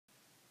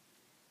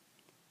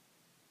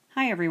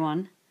Hi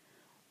everyone.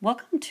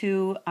 Welcome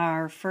to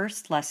our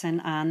first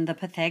lesson on the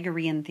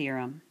Pythagorean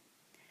Theorem.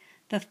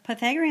 The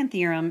Pythagorean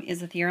Theorem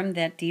is a theorem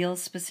that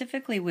deals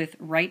specifically with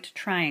right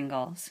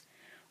triangles,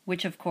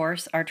 which of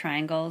course are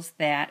triangles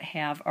that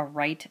have a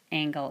right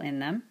angle in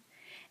them.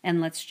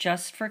 And let's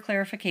just for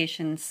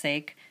clarification's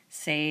sake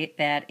say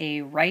that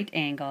a right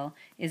angle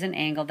is an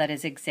angle that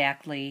is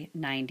exactly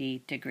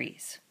 90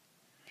 degrees.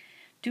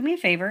 Do me a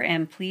favor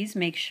and please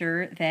make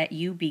sure that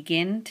you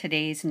begin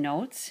today's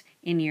notes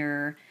in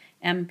your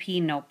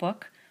MP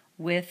notebook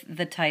with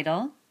the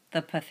title,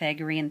 the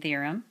Pythagorean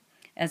Theorem,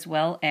 as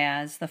well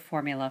as the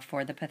formula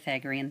for the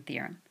Pythagorean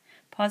Theorem.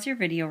 Pause your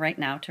video right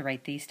now to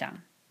write these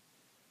down.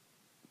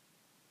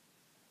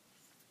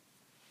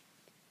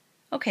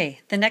 Okay,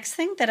 the next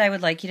thing that I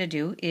would like you to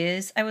do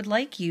is I would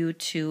like you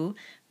to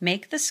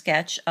make the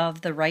sketch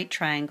of the right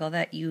triangle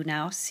that you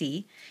now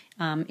see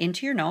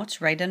into your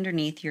notes right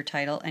underneath your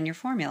title and your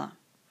formula.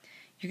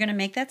 You're going to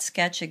make that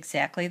sketch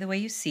exactly the way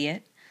you see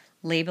it,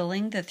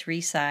 labeling the three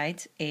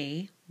sides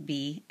A,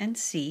 B, and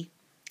C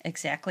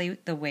exactly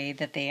the way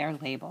that they are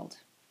labeled.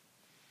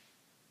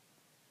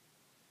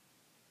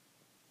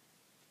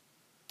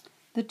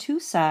 The two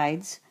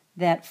sides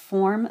that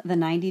form the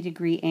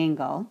 90-degree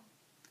angle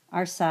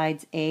are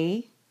sides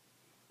A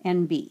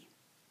and B,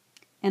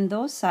 and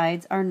those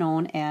sides are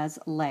known as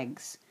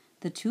legs.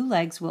 The two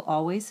legs will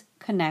always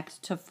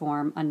connect to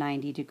form a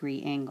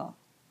 90-degree angle.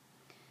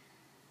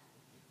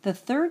 The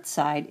third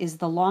side is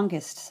the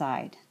longest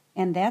side,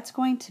 and that's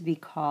going to be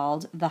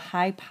called the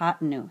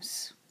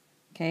hypotenuse.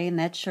 Okay, and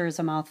that sure is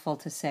a mouthful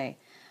to say.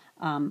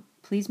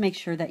 Please make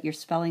sure that you're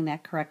spelling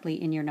that correctly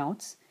in your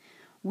notes.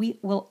 We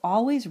will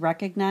always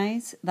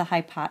recognize the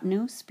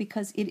hypotenuse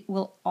because it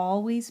will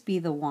always be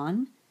the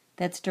one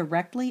that's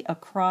directly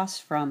across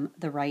from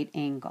the right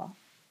angle.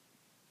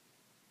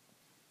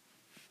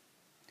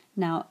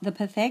 Now, the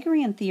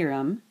Pythagorean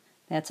theorem,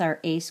 that's our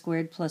a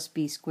squared plus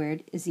b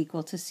squared is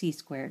equal to c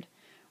squared,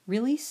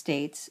 really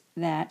states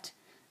that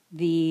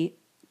the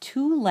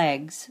two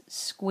legs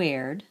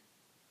squared,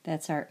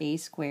 that's our a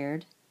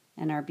squared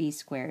and our b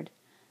squared,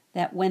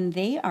 that when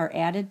they are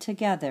added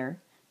together,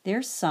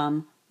 their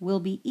sum will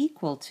be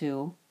equal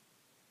to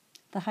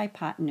the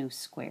hypotenuse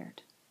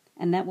squared.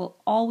 And that will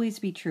always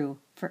be true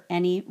for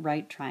any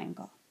right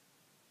triangle.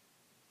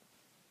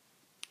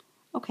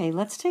 Okay,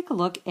 let's take a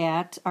look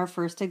at our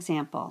first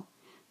example.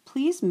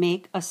 Please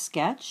make a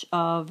sketch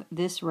of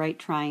this right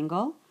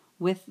triangle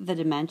with the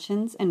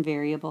dimensions and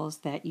variables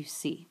that you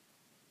see.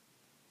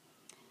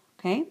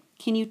 Okay,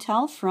 can you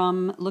tell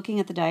from looking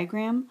at the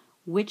diagram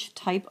which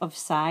type of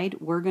side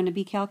we're going to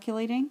be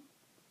calculating?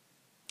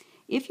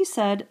 If you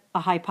said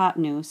a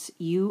hypotenuse,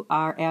 you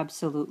are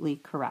absolutely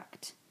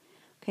correct.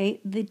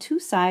 Okay, the two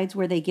sides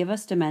where they give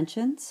us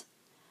dimensions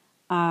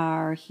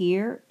are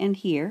here and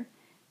here.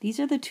 These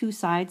are the two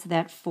sides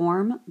that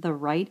form the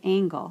right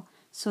angle.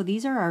 So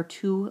these are our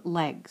two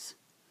legs.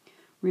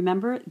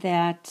 Remember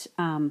that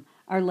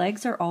our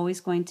legs are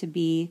always going to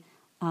be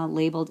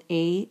labeled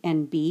A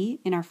and B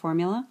in our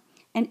formula,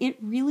 and it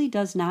really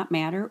does not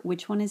matter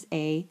which one is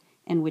A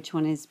and which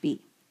one is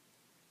B.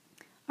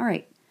 All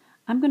right,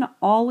 I'm going to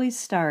always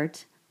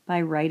start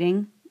by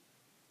writing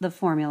the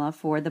formula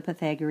for the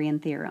Pythagorean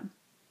theorem.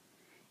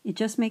 It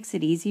just makes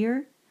it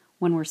easier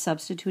when we're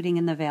substituting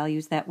in the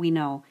values that we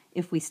know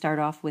if we start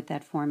off with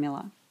that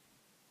formula.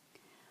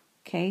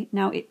 Okay,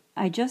 now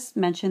I just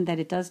mentioned that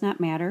it does not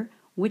matter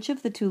which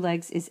of the two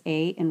legs is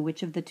A and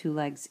which of the two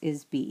legs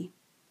is B.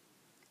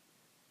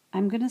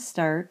 I'm going to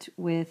start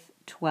with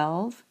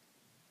 12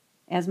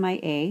 as my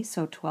A,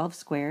 so 12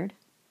 squared,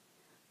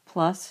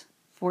 plus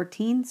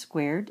 14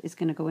 squared is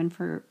going to go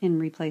in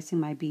replacing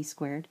my B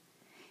squared,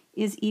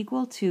 is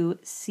equal to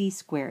C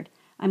squared.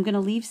 I'm going to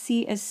leave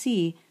C as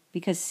C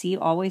because C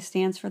always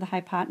stands for the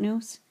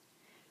hypotenuse,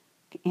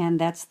 and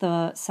that's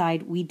the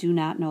side we do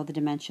not know the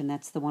dimension.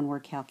 That's the one we're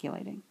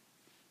calculating.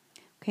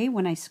 Okay,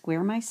 when I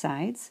square my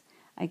sides,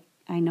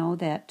 I know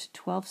that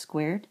 12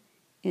 squared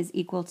is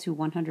equal to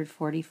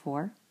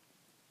 144,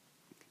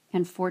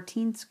 and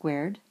 14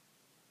 squared,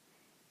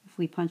 if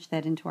we punch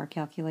that into our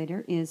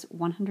calculator, is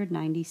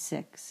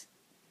 196,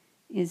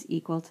 is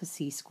equal to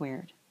C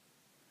squared.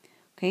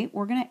 Okay,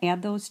 we're going to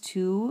add those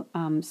two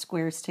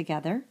squares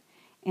together,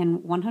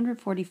 and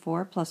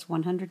 144 plus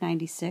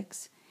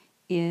 196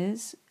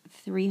 is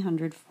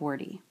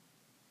 340.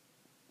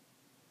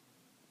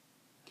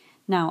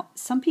 Now,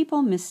 some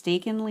people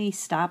mistakenly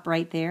stop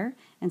right there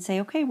and say,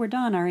 okay, we're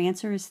done. Our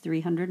answer is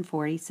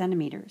 340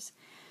 centimeters.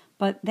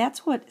 But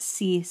that's what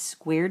C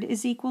squared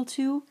is equal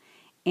to,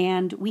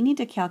 and we need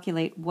to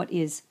calculate what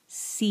is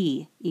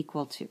C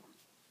equal to.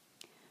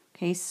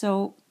 Okay,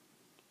 so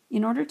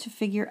in order to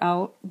figure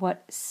out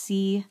what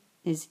C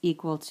is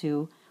equal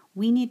to,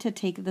 we need to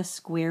take the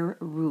square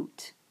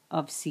root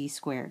of C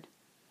squared.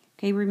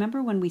 Okay,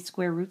 remember when we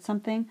square root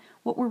something,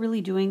 what we're really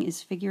doing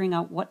is figuring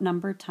out what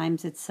number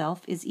times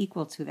itself is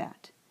equal to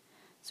that.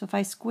 So if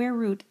I square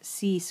root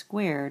C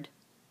squared,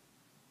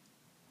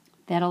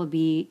 that'll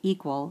be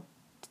equal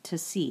to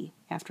C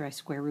after I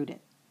square root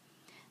it.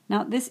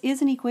 Now this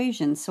is an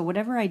equation, so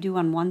whatever I do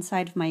on one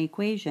side of my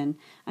equation,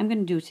 I'm going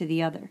to do to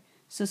the other.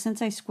 So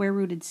since I square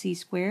rooted c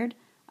squared,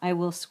 I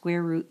will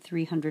square root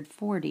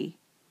 340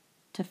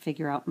 to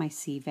figure out my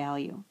c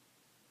value.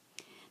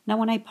 Now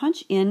when I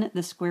punch in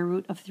the square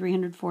root of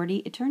 340,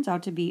 it turns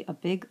out to be a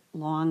big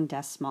long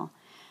decimal.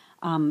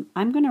 I'm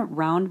going to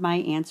round my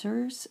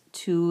answers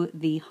to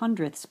the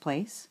hundredths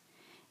place,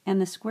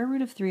 and the square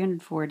root of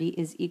 340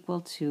 is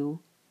equal to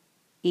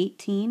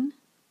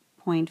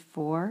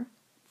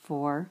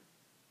 18.44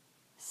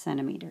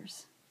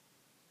 centimeters.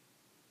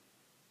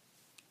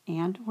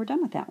 And we're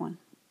done with that one.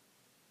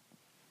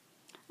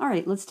 All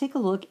right, let's take a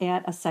look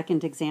at a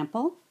second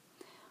example.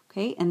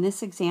 Okay, in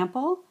this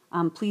example,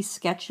 please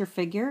sketch your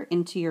figure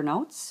into your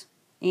notes.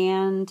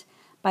 And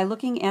by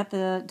looking at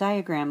the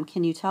diagram,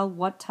 can you tell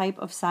what type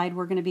of side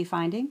we're going to be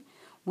finding?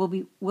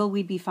 Will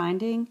we be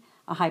finding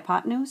a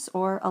hypotenuse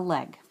or a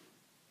leg?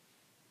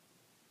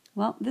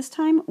 Well, this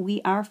time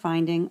we are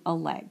finding a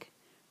leg.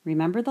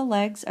 Remember, the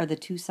legs are the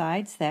two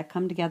sides that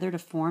come together to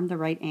form the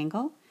right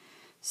angle.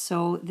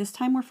 So this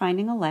time we're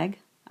finding a leg.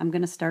 I'm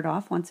going to start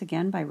off once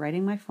again by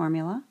writing my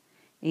formula.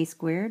 A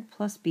squared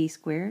plus b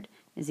squared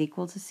is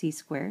equal to c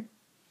squared.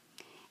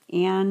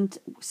 And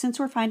since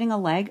we're finding a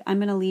leg, I'm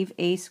going to leave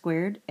a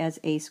squared as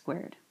a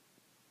squared.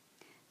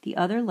 The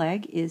other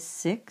leg is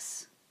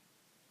 6.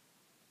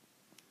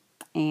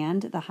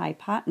 And the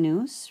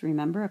hypotenuse,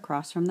 remember,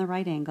 across from the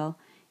right angle,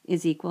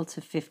 is equal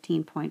to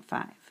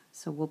 15.5.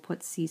 So we'll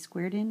put c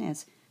squared in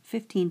as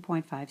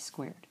 15.5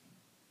 squared.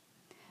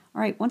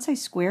 All right, once I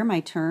square my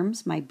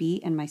terms, my b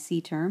and my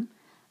c term,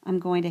 I'm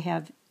going to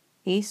have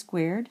a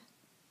squared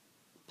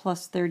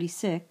plus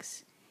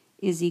 36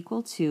 is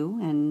equal to,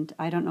 and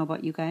I don't know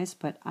about you guys,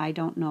 but I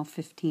don't know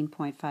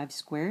 15.5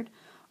 squared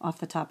off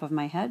the top of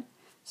my head.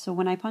 So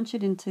when I punch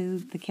it into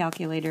the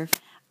calculator,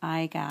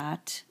 I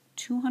got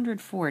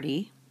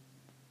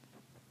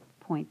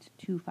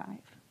 240.25.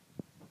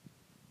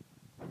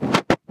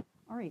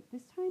 All right,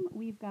 this time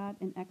we've got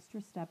an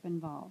extra step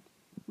involved.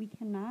 We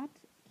cannot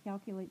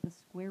calculate the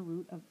square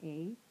root of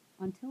a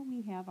until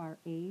we have our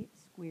a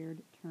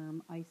squared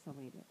term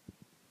isolated.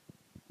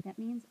 That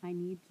means I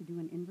need to do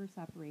an inverse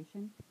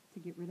operation to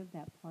get rid of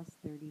that plus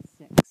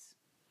 36.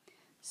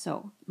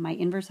 So my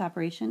inverse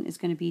operation is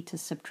going to be to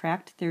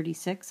subtract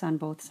 36 on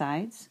both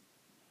sides.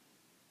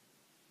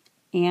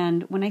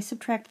 And when I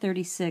subtract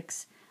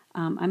 36,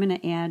 I'm going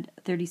to add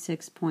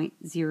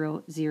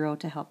 36.00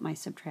 to help my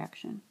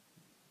subtraction.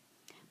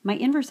 My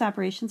inverse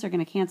operations are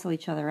going to cancel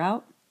each other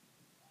out.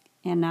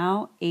 And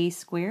now a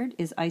squared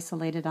is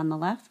isolated on the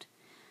left.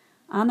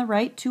 On the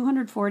right,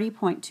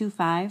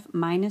 240.25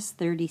 minus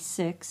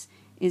 36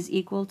 is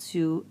equal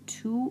to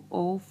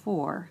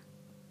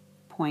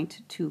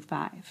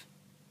 204.25.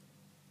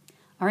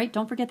 All right,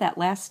 don't forget that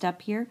last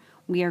step here.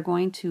 We are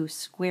going to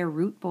square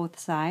root both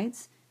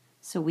sides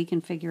so we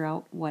can figure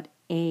out what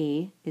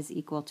a is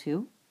equal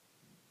to.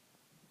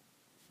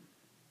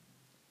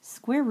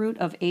 Square root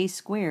of a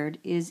squared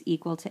is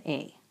equal to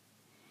a.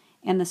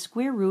 And the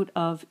square root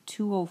of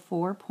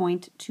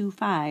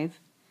 204.25,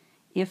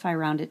 if I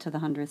round it to the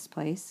hundredths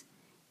place,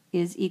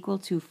 is equal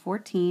to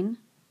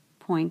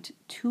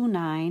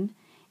 14.29,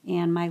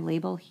 and my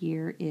label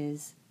here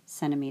is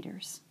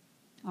centimeters.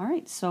 All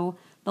right, so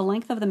the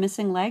length of the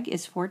missing leg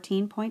is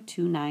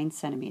 14.29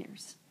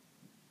 centimeters.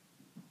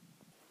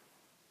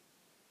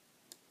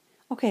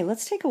 Okay,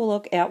 let's take a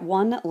look at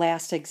one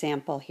last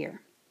example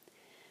here.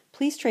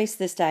 Please trace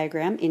this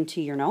diagram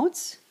into your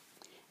notes.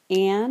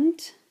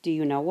 And do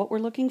you know what we're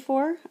looking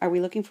for? Are we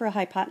looking for a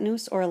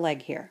hypotenuse or a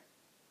leg here?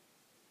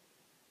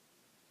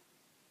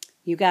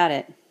 You got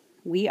it.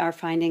 We are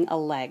finding a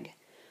leg.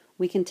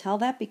 We can tell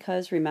that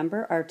because,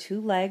 remember, our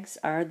two legs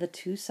are the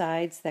two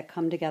sides that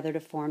come together to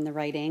form the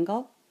right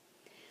angle.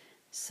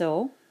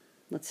 So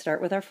let's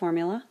start with our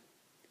formula.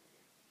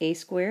 A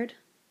squared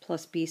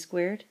plus b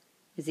squared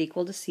is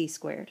equal to c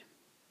squared.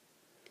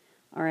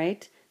 All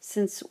right,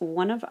 since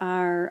one of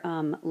our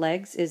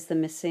legs is the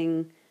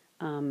missing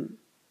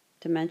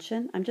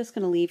dimension, I'm just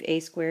going to leave a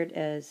squared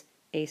as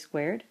a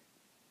squared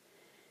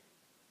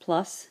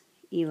plus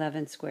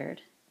 11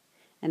 squared.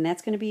 And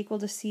that's going to be equal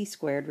to c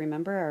squared.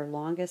 Remember, our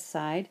longest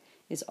side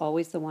is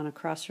always the one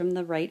across from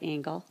the right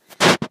angle.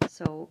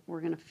 So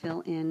we're going to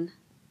fill in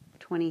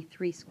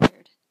 23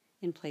 squared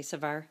in place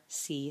of our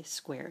c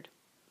squared.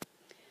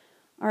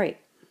 All right.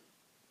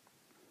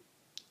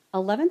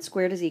 11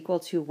 squared is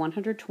equal to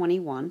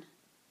 121,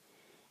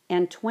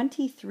 and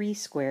 23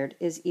 squared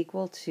is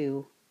equal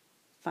to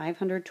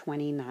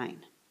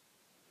 529.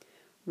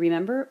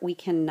 Remember, we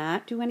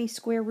cannot do any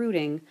square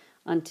rooting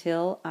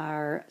until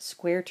our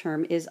square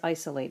term is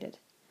isolated.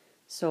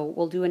 So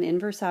we'll do an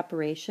inverse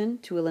operation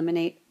to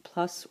eliminate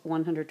plus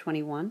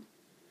 121.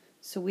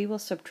 So we will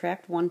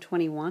subtract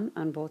 121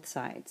 on both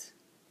sides.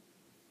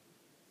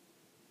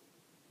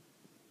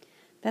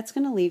 That's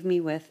going to leave me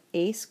with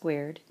a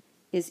squared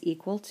is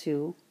equal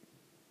to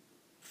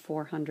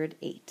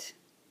 408.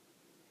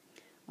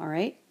 All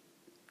right,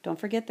 don't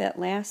forget that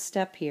last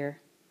step here.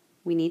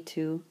 We need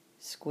to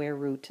square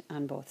root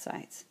on both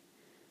sides.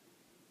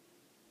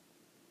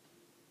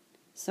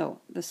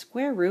 So the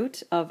square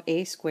root of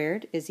a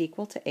squared is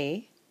equal to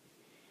a,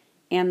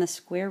 and the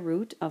square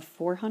root of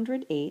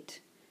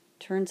 408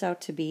 turns out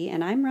to be,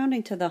 and I'm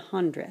rounding to the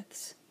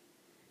hundredths,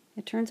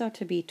 it turns out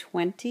to be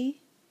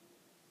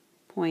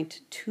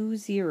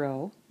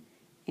 20.20,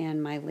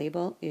 and my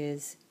label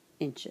is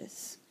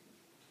inches.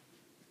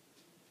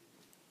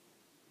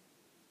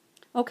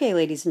 Okay,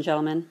 ladies and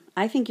gentlemen,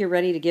 I think you're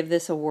ready to give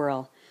this a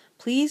whirl.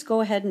 Please go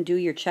ahead and do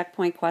your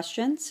checkpoint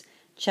questions.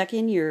 Check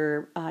in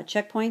your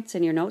checkpoints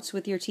and your notes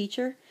with your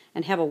teacher,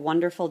 and have a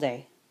wonderful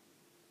day.